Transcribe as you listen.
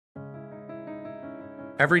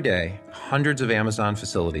Every day, hundreds of Amazon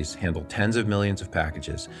facilities handle tens of millions of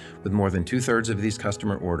packages, with more than 2/3 of these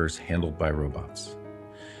customer orders handled by robots.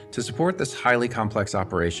 To support this highly complex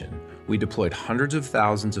operation, we deployed hundreds of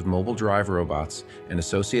thousands of mobile drive robots and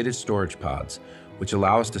associated storage pods, which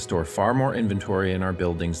allow us to store far more inventory in our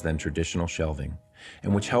buildings than traditional shelving,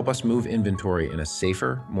 and which help us move inventory in a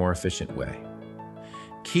safer, more efficient way.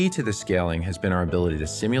 Key to this scaling has been our ability to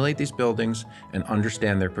simulate these buildings and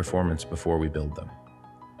understand their performance before we build them.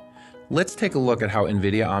 Let's take a look at how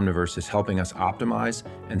NVIDIA Omniverse is helping us optimize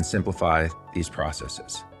and simplify these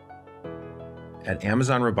processes. At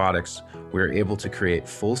Amazon Robotics, we are able to create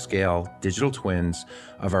full-scale digital twins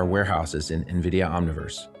of our warehouses in NVIDIA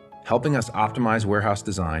Omniverse, helping us optimize warehouse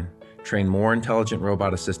design, train more intelligent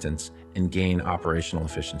robot assistants, and gain operational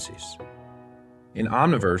efficiencies. In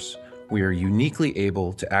Omniverse, we are uniquely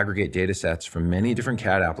able to aggregate datasets from many different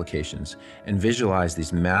CAD applications and visualize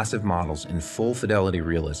these massive models in full fidelity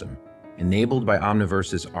realism, enabled by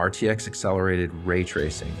Omniverse's RTX-accelerated ray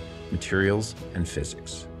tracing, materials, and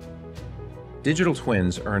physics. Digital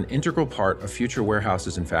twins are an integral part of future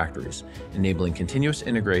warehouses and factories, enabling continuous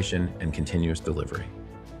integration and continuous delivery.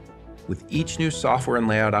 With each new software and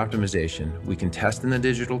layout optimization, we can test in the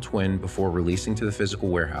digital twin before releasing to the physical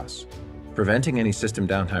warehouse, preventing any system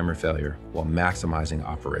downtime or failure while maximizing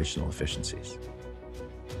operational efficiencies.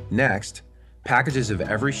 Next, packages of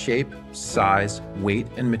every shape, size, weight,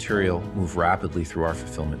 and material move rapidly through our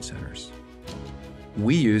fulfillment centers.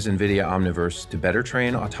 We use NVIDIA Omniverse to better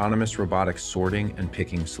train autonomous robotic sorting and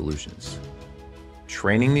picking solutions.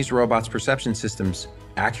 Training these robots' perception systems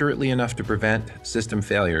accurately enough to prevent system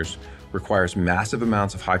failures requires massive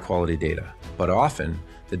amounts of high-quality data, but often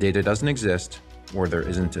the data doesn't exist or there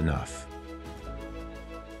isn't enough.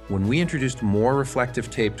 When we introduced more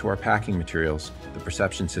reflective tape to our packing materials, the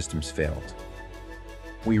perception systems failed.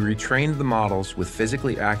 We retrained the models with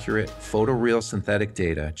physically accurate, photoreal synthetic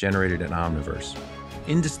data generated in Omniverse,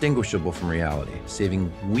 indistinguishable from reality,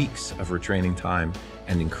 saving weeks of retraining time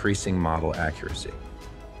and increasing model accuracy.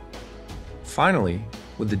 Finally,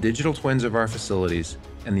 with the digital twins of our facilities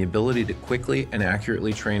and the ability to quickly and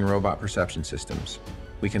accurately train robot perception systems,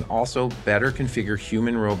 we can also better configure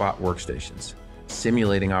human-robot workstations,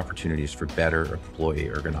 simulating opportunities for better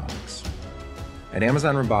employee ergonomics. At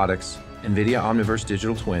Amazon Robotics, NVIDIA Omniverse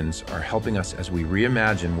digital twins are helping us as we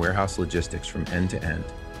reimagine warehouse logistics from end to end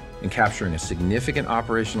and capturing a significant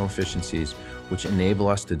operational efficiencies which enable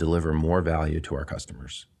us to deliver more value to our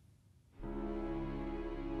customers.